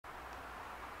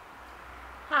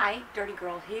Hi, Dirty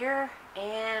Girl here,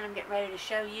 and I'm getting ready to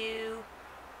show you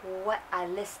what I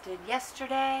listed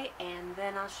yesterday, and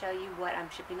then I'll show you what I'm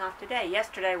shipping off today.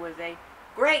 Yesterday was a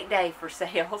great day for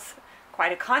sales,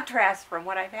 quite a contrast from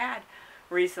what I've had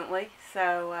recently,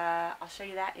 so I'll show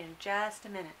you that in just a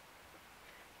minute.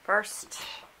 First,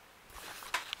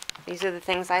 these are the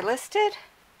things I listed.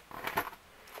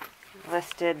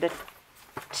 Listed the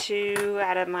 2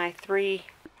 out of my 3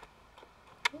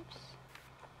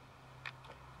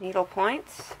 needle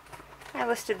points. I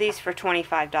listed these for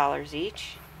 $25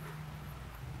 each.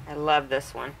 I love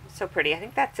this one. It's so pretty. I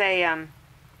think that's a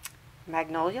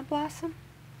magnolia blossom.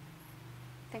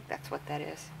 I think that's what that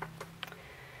is.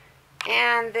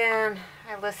 And then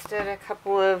I listed a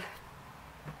couple of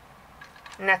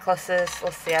necklaces.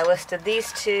 Let's see, I listed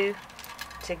these 2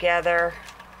 together.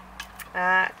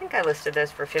 I think I listed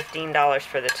those for $15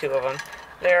 for the 2 of them.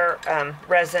 They're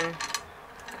resin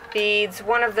beads.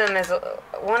 One of them is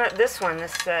this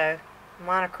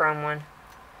monochrome one.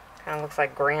 Kind of looks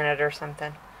like granite or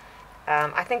something.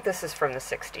 I think this is from the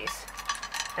 60s.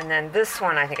 And then this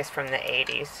one I think is from the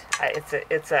 80s.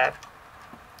 It's a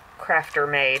crafter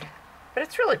made, but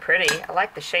it's really pretty. I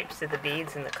like the shapes of the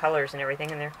beads and the colors and everything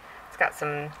in there. It's got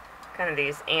some kind of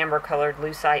these amber colored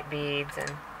lucite beads, and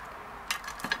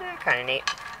kind of neat.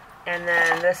 And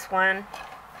then this one,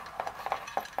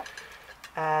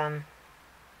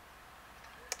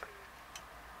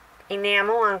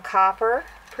 enamel on copper,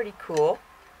 pretty cool.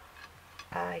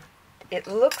 It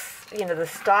looks, you know, the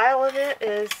style of it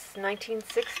is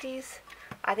 1960s.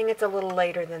 I think it's a little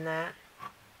later than that.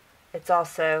 It's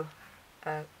also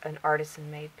an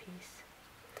artisan-made piece.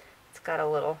 It's got a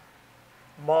little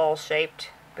ball-shaped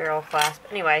barrel clasp.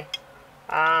 Anyway,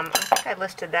 I think I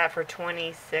listed that for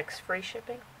 $26 free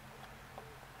shipping.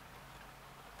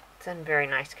 It's in very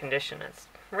nice condition. It's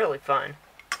really fun.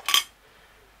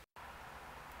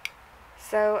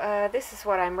 So this is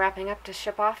what I'm wrapping up to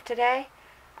ship off today.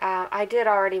 I did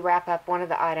already wrap up one of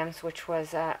the items, which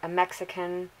was a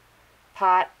Mexican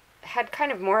pot. Had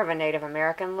kind of more of a Native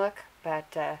American look,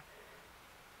 but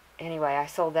anyway, I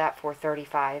sold that for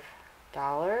 $35.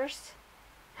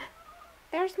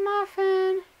 There's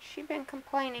Muffin. She's been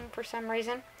complaining for some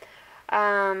reason.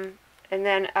 And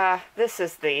then this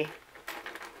is the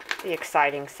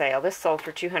exciting sale. This sold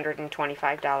for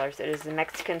 $225. It is the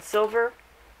Mexican silver.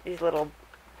 These little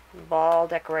ball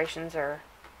decorations are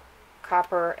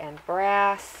copper and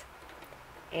brass.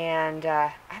 And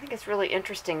I think it's really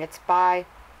interesting. It's by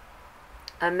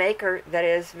a maker that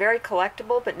is very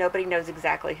collectible, but nobody knows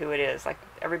exactly who it is. Like,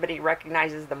 everybody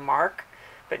recognizes the mark,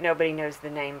 but nobody knows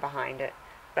the name behind it.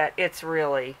 But it's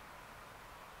really,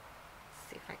 let's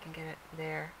see if I can get it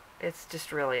there. It's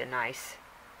just really a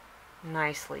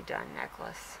nicely done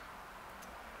necklace.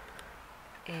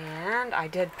 And I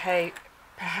did pay,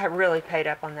 I really paid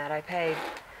up on that. I paid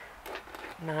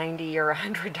 $90 or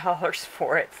 $100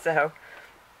 for it, so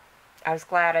I was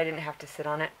glad I didn't have to sit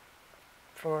on it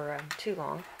for too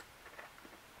long.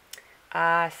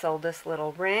 I sold this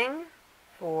little ring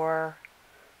for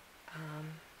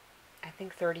I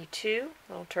think $32,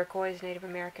 little turquoise Native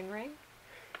American ring.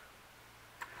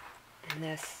 And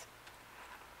this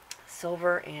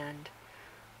silver and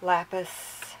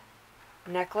lapis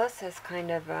necklace has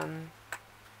kind of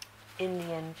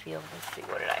Indian feel. Let's see,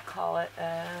 what did I call it?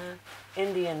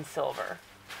 Indian silver,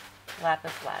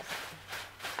 lapis lazuli.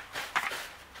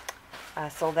 I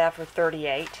sold that for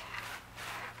 $38.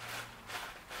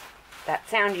 That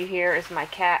sound you hear is my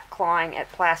cat clawing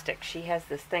at plastic. She has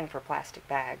this thing for plastic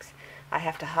bags. I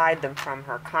have to hide them from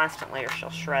her constantly or she'll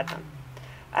shred them.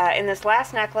 In this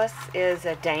last necklace is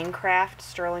a Dane Craft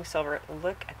sterling silver.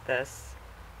 Look at this.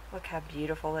 Look how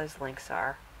beautiful those links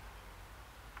are.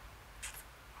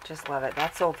 Just love it.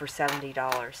 That sold for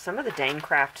 $70. Some of the Dane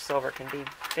Craft silver can be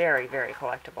very, very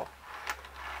collectible.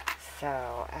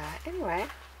 So, anyway,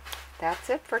 that's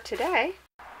it for today.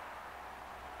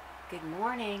 Good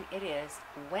morning. It is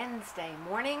Wednesday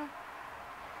morning,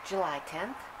 July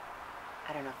 10th.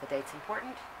 I don't know if the date's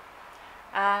important.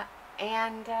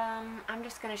 And I'm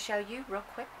just going to show you real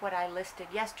quick what I listed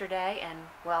yesterday, and,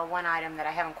 well, one item that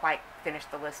I haven't quite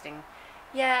finished the listing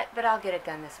yet, but I'll get it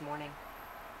done this morning.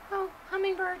 Oh,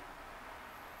 hummingbird.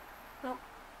 Oh,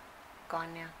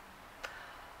 gone now.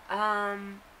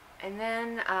 And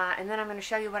then I'm going to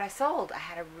show you what I sold. I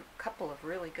had a couple of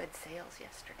really good sales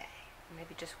yesterday.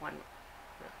 Maybe just one.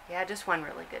 Yeah, just one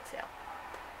really good sale.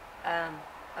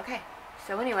 Okay,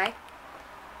 so anyway.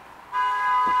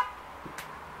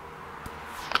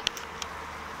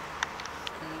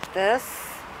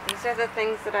 These are the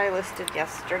things that I listed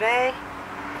yesterday.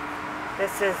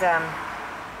 This is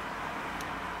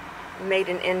made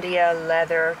in India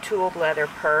leather, tooled leather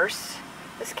purse.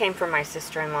 This came from my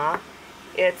sister-in-law.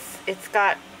 It's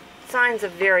got signs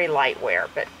of very light wear,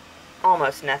 but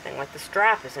almost nothing. Like the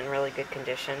strap is in really good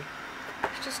condition.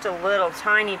 It's just a little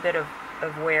tiny bit of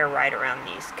wear right around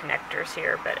these connectors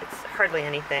here, but it's hardly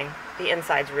anything. The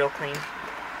inside's real clean.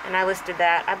 And I listed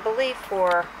that, I believe,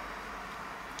 for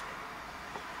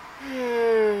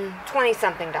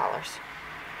 $20-something.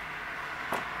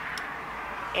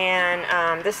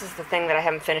 And this is the thing that I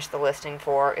haven't finished the listing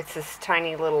for. It's this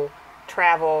tiny little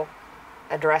travel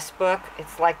address book.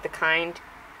 It's like the kind,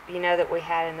 you know, that we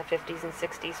had in the 50s and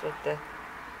 60s with the,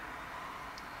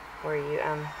 where you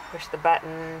push the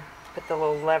button, put the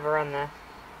little lever on the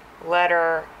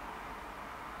letter,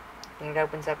 and it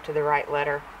opens up to the right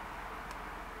letter.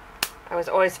 I was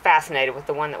always fascinated with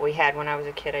the one that we had when I was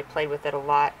a kid. I played with it a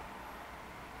lot.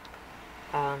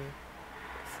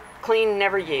 Clean,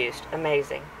 never used.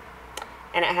 Amazing.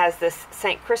 And it has this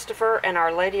St. Christopher and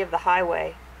Our Lady of the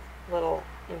Highway little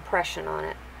impression on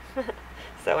it.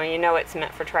 So you know it's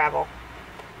meant for travel.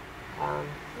 I'm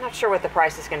not sure what the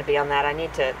price is going to be on that. I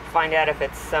need to find out if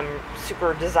it's some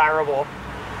super desirable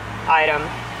item.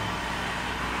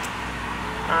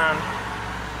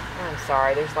 I'm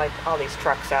sorry, there's like all these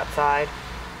trucks outside.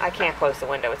 I can't close the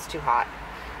window, it's too hot.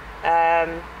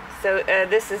 So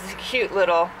this is a cute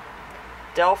little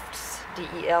Delft's,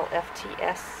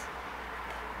 D-E-L-F-T-S,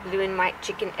 blue and white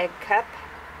chicken egg cup.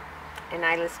 And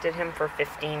I listed him for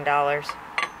 $15.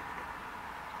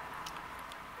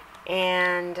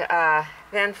 And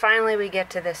then finally we get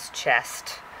to this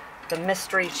chest, the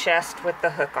mystery chest with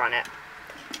the hook on it.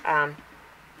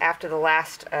 After the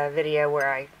last video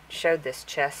where I showed this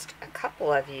chest, a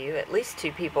couple of you, at least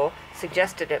 2 people,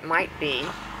 suggested it might be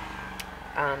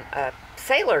a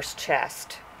sailor's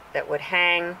chest that would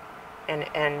hang,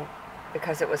 and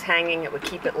because it was hanging it would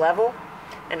keep it level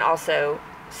and also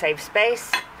save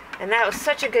space. And that was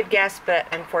such a good guess, but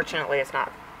unfortunately it's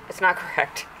not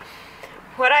correct.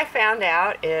 What I found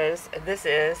out is this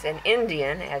is an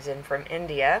Indian, as in from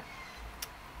India,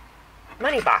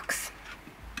 money box.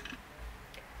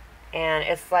 And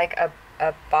it's like a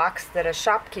box that a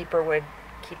shopkeeper would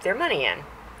keep their money in.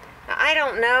 Now, I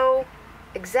don't know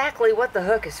exactly what the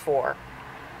hook is for,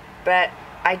 but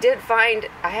I did find,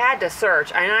 I had to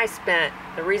search, and I spent,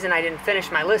 the reason I didn't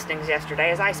finish my listings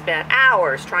yesterday is I spent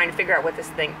hours trying to figure out what this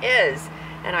thing is,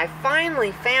 and I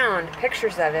finally found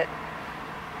pictures of it,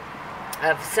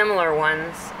 of similar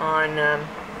ones on,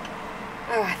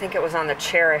 I think it was on the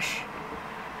Cherish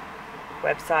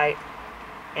website,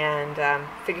 and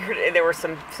figured there were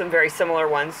some very similar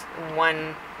ones,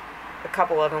 a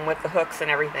couple of them with the hooks and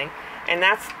everything, and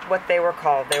that's what they were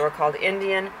called. They were called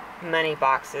Indian money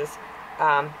boxes.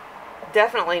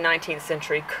 Definitely 19th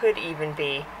century, could even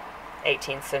be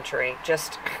 18th century,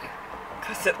 just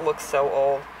because it looks so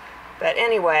old. But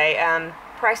anyway,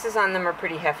 prices on them are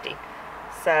pretty hefty.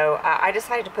 So I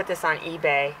decided to put this on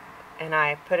eBay, and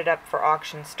I put it up for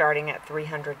auction starting at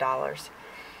 $300.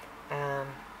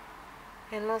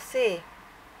 And we'll see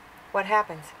what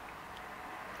happens.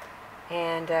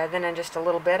 And then in just a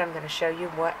little bit, I'm going to show you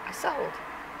what I sold.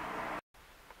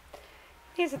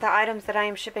 These are the items that I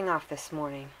am shipping off this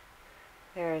morning.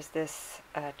 There's this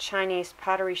Chinese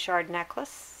pottery shard necklace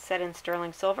set in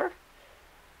sterling silver,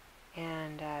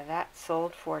 and that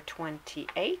sold for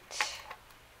 $28.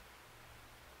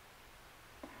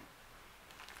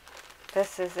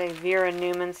 This is a Vera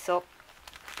Newman silk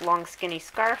long skinny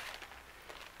scarf.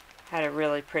 Had a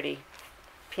really pretty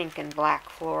pink and black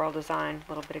floral design, a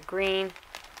little bit of green.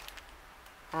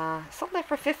 Sold that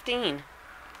for $15.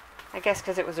 I guess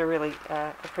because it was a really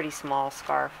a pretty small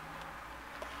scarf.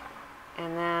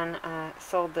 And then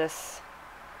sold this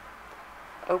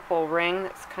opal ring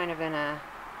that's kind of in a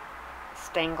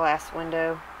stained glass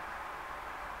window.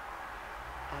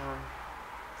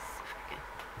 See if I can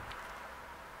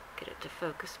get it to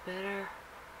focus better.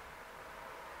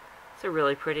 It's a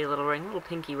really pretty little ring, little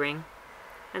pinky ring.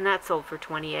 And that sold for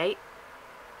 $28.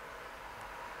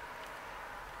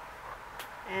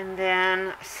 And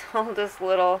then I sold this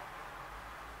little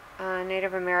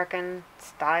Native American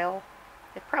style.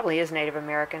 It probably is Native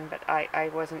American, but I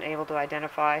wasn't able to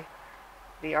identify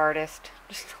the artist.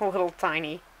 Just a little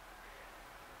tiny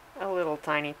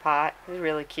pot. It was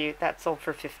really cute. That sold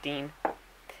for $15.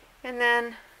 And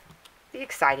then the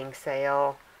exciting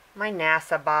sale, my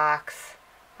NASA box,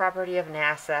 property of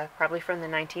NASA, probably from the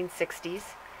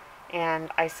 1960s. And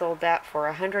I sold that for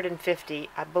 $150.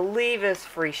 I believe is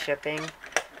free shipping.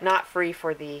 Not free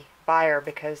for the buyer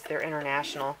because they're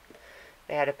international.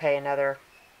 They had to pay another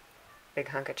big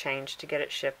hunk of change to get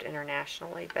it shipped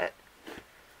internationally, but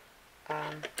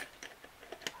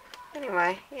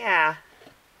Anyway, yeah.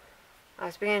 I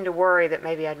was beginning to worry that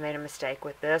maybe I'd made a mistake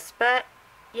with this, but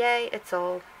yay, it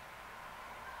sold.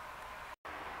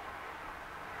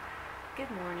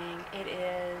 Good morning. It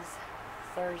is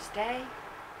Thursday,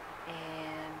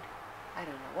 and I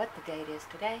don't know what the date is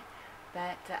today,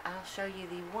 but I'll show you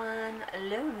the one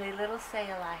lonely little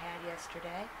sale I had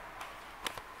yesterday.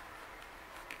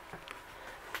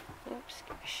 Oops,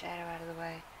 get my shadow out of the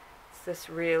way. It's this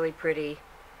really pretty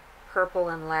purple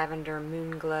and lavender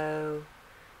moon glow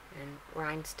and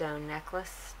rhinestone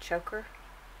necklace choker.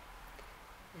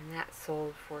 And that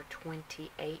sold for $28,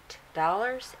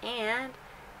 and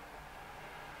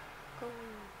oh,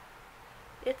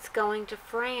 it's going to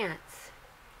France.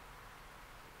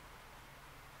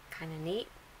 Kind of neat.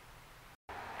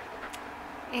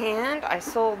 And I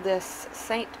sold this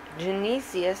St.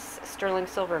 Genesius sterling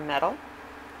silver medal,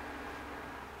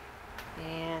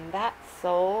 and that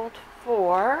sold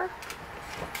for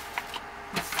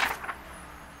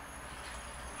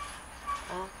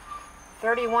well,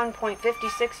 31.56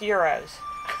 euros.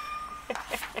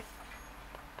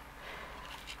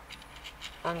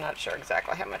 I'm not sure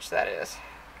exactly how much that is.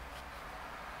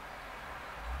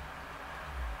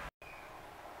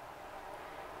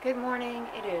 Good morning.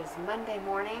 It is Monday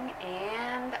morning,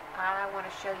 and I want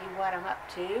to show you what I'm up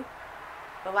to.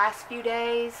 The last few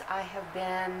days I have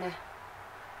been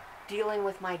dealing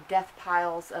with my death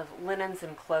piles of linens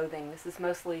and clothing. This is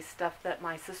mostly stuff that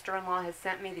my sister-in-law has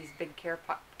sent me, these big care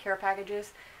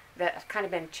packages that I've kind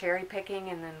of been cherry picking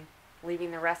and then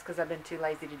leaving the rest because I've been too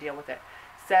lazy to deal with it.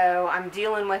 So I'm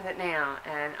dealing with it now,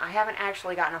 and I haven't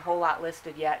actually gotten a whole lot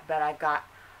listed yet, but I've got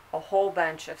a whole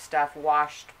bunch of stuff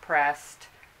washed, pressed,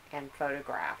 and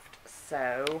photographed.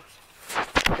 So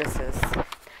this is,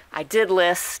 I did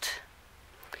list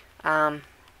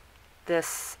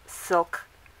this silk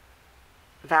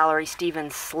Valerie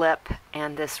Stevens slip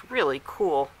and this really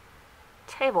cool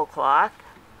tablecloth,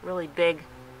 really big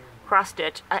cross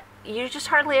stitch. You just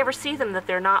hardly ever see them that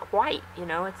they're not white, you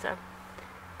know. It's a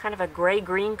kind of a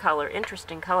gray-green color,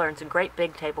 interesting color, and it's a great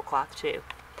big tablecloth too.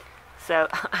 So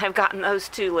I've gotten those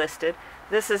two listed.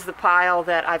 This is the pile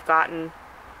that I've gotten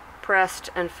pressed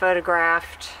and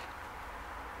photographed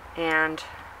and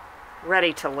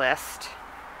ready to list.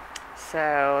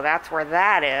 So that's where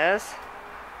that is.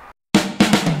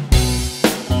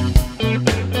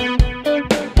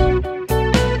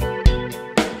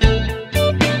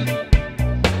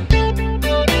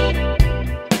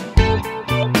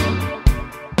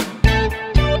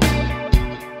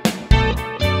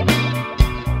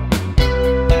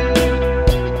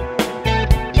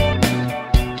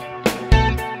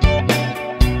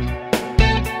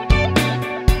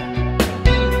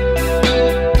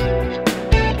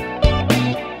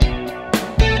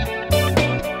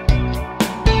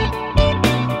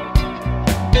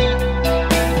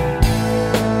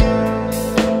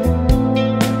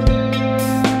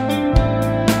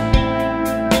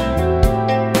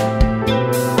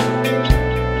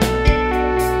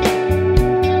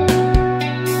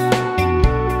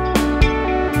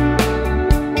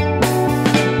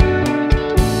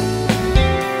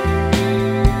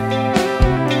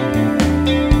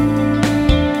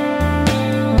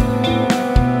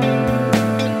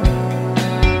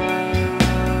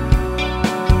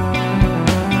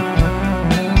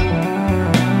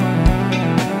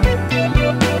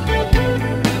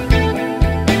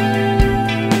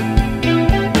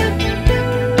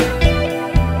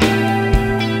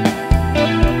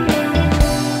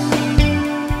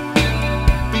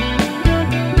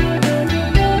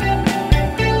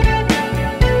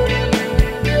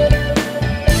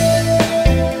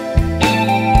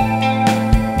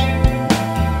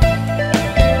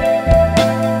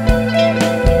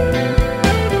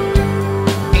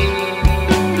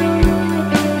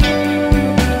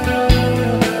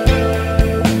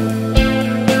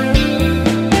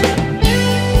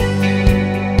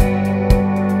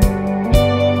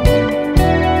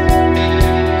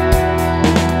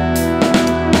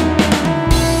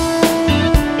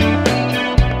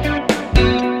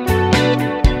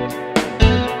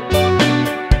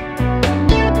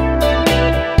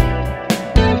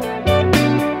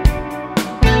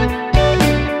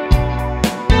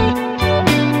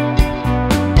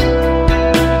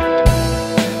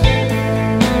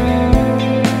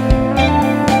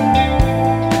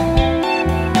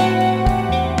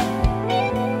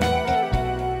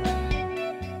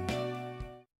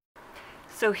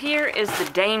 So here is the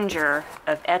danger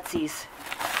of Etsy's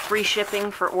free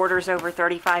shipping for orders over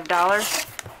 $35.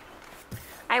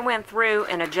 I went through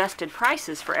and adjusted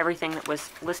prices for everything that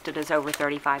was listed as over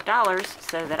 $35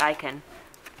 so that I can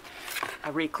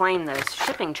reclaim those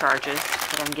shipping charges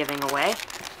that I'm giving away.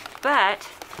 But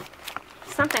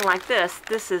something like this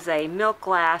is a milk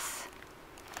glass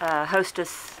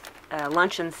Hostess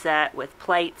luncheon set with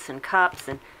plates and cups,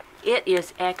 and it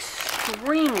is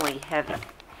extremely heavy.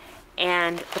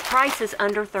 And the price is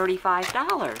under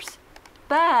 $35.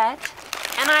 But,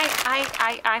 and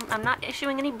I'm not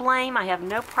issuing any blame. I have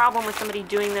no problem with somebody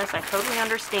doing this. I totally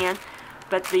understand.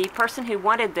 But the person who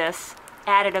wanted this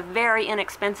added a very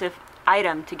inexpensive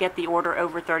item to get the order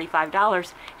over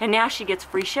 $35, and now she gets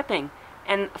free shipping.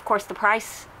 And of course the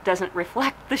price doesn't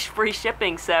reflect the free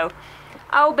shipping, so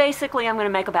basically I'm going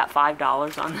to make about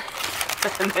 $5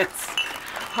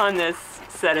 on this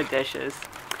set of dishes.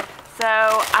 So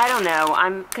I don't know,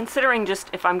 I'm considering just,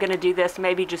 if I'm going to do this,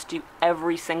 maybe just do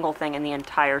every single thing in the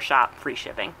entire shop free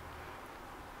shipping.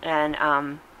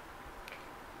 And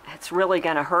it's really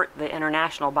going to hurt the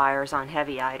international buyers on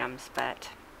heavy items, but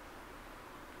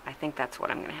I think that's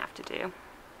what I'm going to have to do.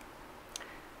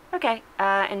 Okay,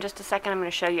 in just a second I'm going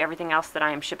to show you everything else that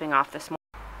I am shipping off this morning.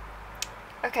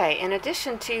 Okay, in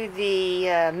addition to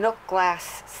the milk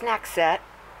glass snack set,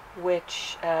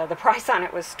 which the price on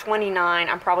it was $29,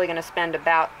 I'm probably going to spend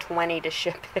about $20 to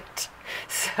ship it.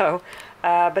 So,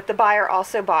 but the buyer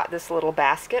also bought this little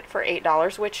basket for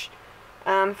 $8, which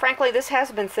frankly this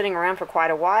has been sitting around for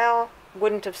quite a while.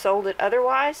 Wouldn't have sold it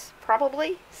otherwise,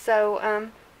 probably.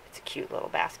 So, it's a cute little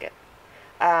basket.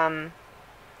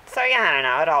 So yeah, I don't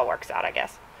know, it all works out, I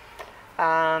guess.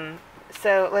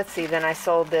 So let's see, then I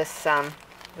sold this,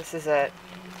 this is a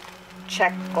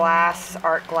check glass,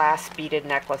 art glass beaded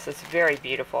necklace. It's very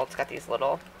beautiful. It's got these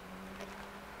little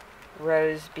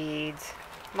rose beads.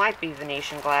 Might be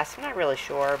Venetian glass, I'm not really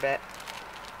sure, but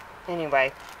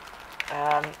anyway.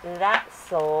 That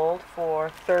sold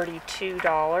for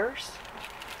 $32.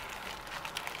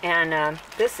 And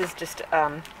this is just,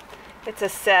 it's a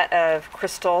set of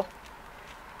crystal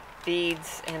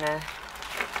beads and a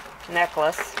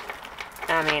necklace.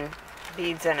 I mean,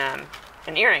 beads and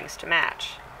earrings to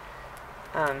match.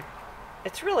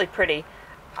 It's really pretty.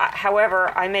 However,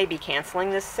 I may be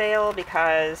canceling this sale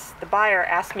because the buyer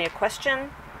asked me a question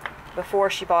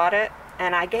before she bought it,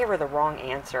 and I gave her the wrong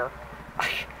answer.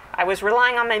 I was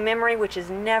relying on my memory, which is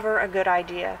never a good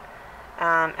idea.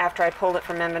 After I pulled it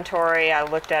from inventory, I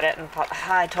looked at it and thought,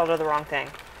 I told her the wrong thing.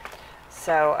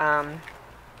 So,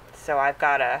 so I've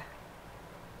got a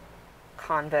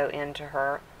convo into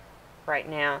her right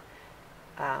now,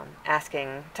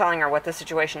 telling her what the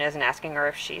situation is and asking her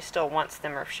if she still wants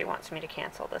them or if she wants me to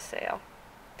cancel the sale.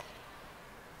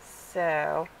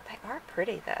 So, they are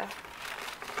pretty though.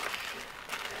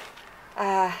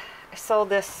 I sold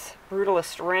this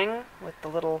Brutalist ring with the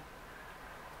little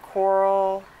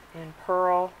coral and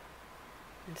pearl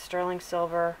and sterling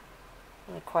silver.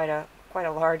 Really quite a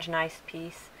large, nice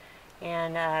piece.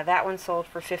 And that one sold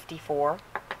for $54.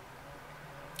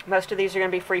 Most of these are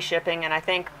going to be free shipping, and I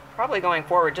think probably going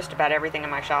forward just about everything in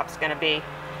my shop is going to be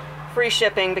free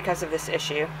shipping because of this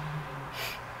issue.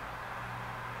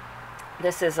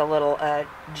 This is a little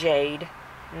jade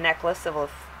necklace of a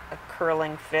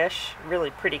curling fish.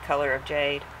 Really pretty color of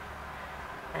jade.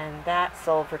 And that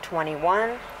sold for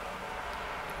 $21.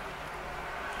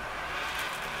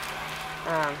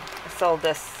 I sold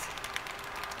this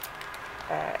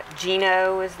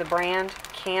Gino is the brand,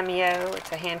 cameo.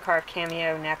 It's a hand-carved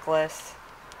cameo necklace.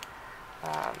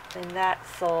 And that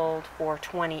sold for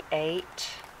 $28.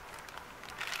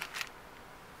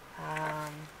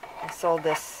 I sold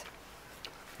this,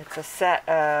 it's a set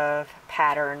of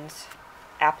patterns,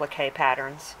 applique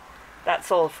patterns. That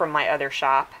sold from my other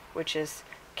shop, which is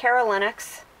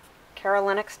Carolinux,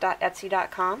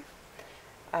 carolinux.etsy.com.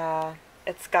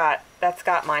 That's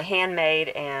got my handmade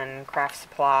and craft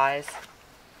supplies.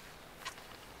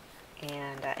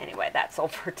 And anyway, that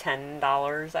sold for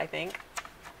 $10, I think.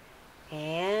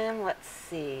 And let's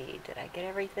see, did I get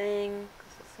everything?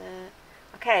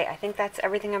 Okay, I think that's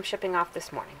everything I'm shipping off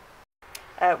this morning.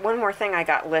 One more thing I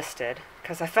got listed,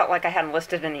 because I felt like I hadn't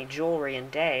listed any jewelry in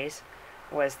days,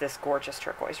 was this gorgeous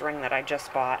turquoise ring that I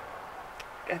just bought.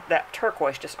 That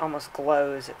turquoise just almost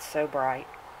glows, it's so bright.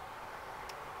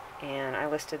 And I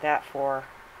listed that for,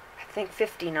 I think,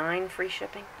 $59 free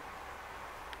shipping.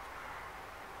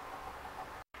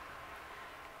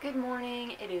 Good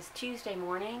morning, it is Tuesday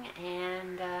morning,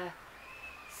 and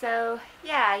so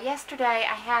yeah, yesterday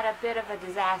I had a bit of a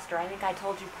disaster. I think I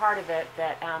told you part of it,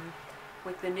 that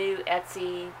with the new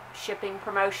Etsy shipping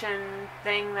promotion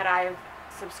thing that I've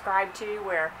subscribed to,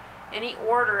 where any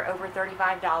order over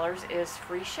 $35 is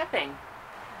free shipping.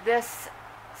 This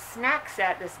snack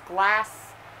set, this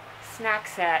glass snack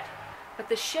set, but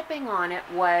the shipping on it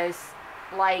was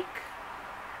like,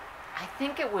 I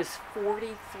think it was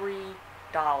 $43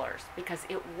 because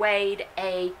it weighed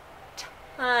a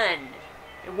ton.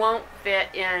 It won't fit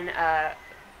in a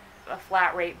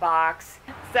flat rate box.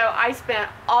 So I spent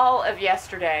all of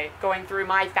yesterday going through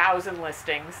my 1,000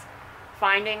 listings,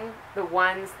 finding the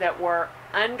ones that were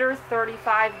under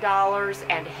 $35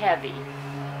 and heavy.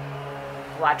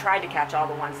 Well, I tried to catch all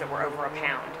the ones that were over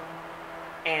 £1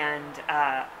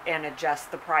 and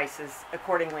adjust the prices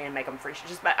accordingly and make them free.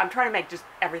 I'm trying to make just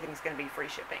everything's going to be free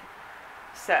shipping.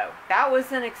 So that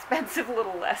was an expensive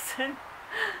little lesson.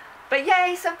 But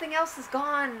yay, something else is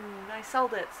gone. I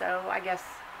sold it, so I guess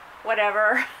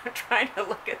whatever. I'm trying to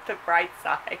look at the bright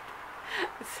side.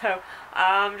 So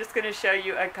I'm just going to show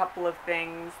you a couple of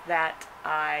things that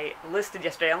I listed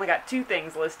yesterday. I only got 2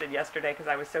 things listed yesterday because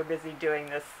I was so busy doing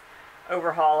this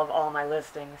overhaul of all my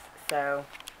listings. So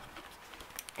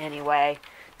anyway,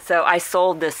 so I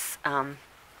sold this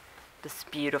this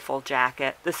beautiful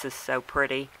jacket. This is so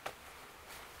pretty.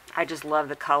 I just love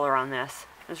the color on this.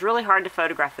 It's really hard to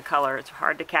photograph the color. It's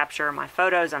hard to capture my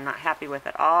photos. I'm not happy with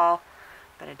it all,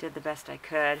 but I did the best I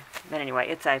could. But anyway,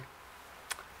 it's a,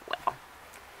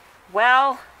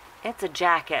 well, it's a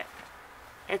jacket.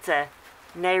 It's a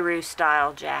Nehru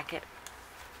style jacket.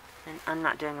 And I'm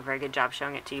not doing a very good job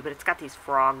showing it to you, but it's got these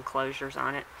frog closures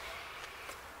on it.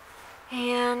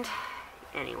 And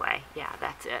anyway, yeah,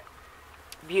 that's it.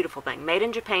 Beautiful thing. Made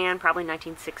in Japan, probably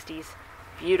 1960s.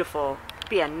 Beautiful.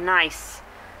 Be a nice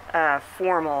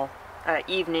formal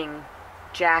evening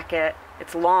jacket.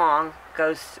 It's long,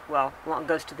 goes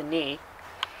to the knee.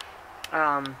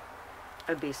 It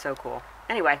would be so cool.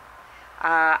 Anyway,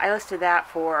 I listed that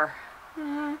for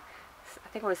I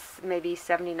think it was maybe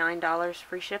 $79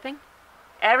 free shipping.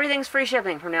 Everything's free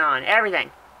shipping from now on.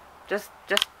 Everything. Just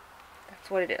that's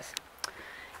what it is.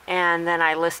 And then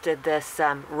I listed this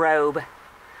robe,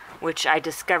 which I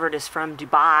discovered is from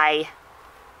Dubai.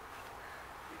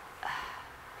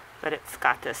 But it's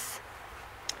got this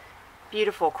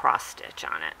beautiful cross stitch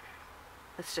on it.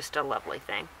 It's just a lovely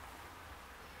thing.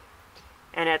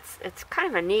 And it's kind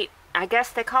of a neat, I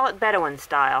guess they call it Bedouin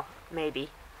style, maybe.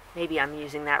 Maybe I'm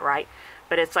using that right.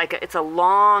 But it's like,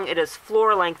 it is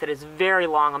floor length, it is very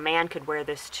long. A man could wear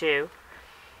this too.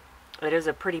 It is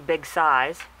a pretty big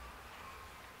size.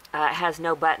 It has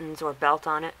no buttons or belt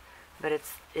on it, but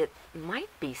it might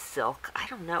be silk. I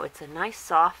don't know. It's a nice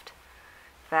soft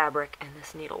fabric, and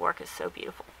this needlework is so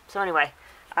beautiful. So anyway,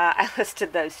 I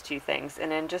listed those 2 things,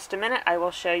 and in just a minute I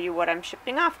will show you what I'm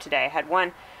shipping off today. I had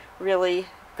one really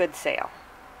good sale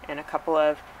and a couple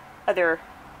of other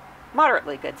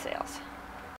moderately good sales.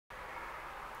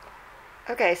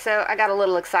 Okay, so I got a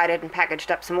little excited and packaged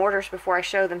up some orders before I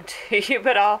show them to you,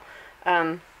 but I'll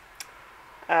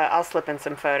slip in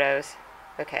some photos.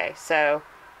 Okay, so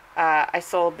I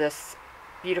sold this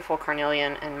beautiful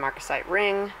carnelian and marcasite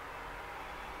ring.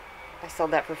 I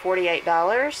sold that for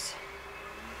 $48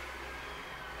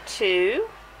 to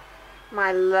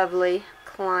my lovely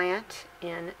client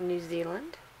in New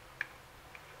Zealand.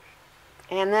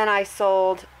 And then I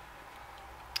sold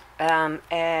a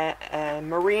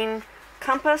marine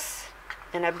compass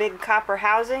and a big copper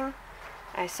housing.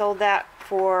 I sold that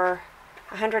for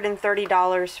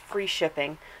 $130 free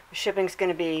shipping. The shipping's going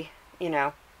to be, you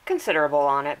know, considerable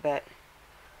on it, but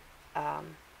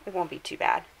it won't be too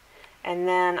bad. And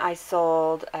then I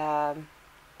sold Murano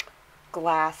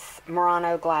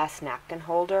glass napkin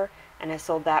holder, and I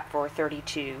sold that for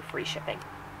 $32 free shipping.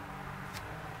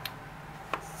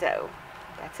 So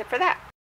that's it for that.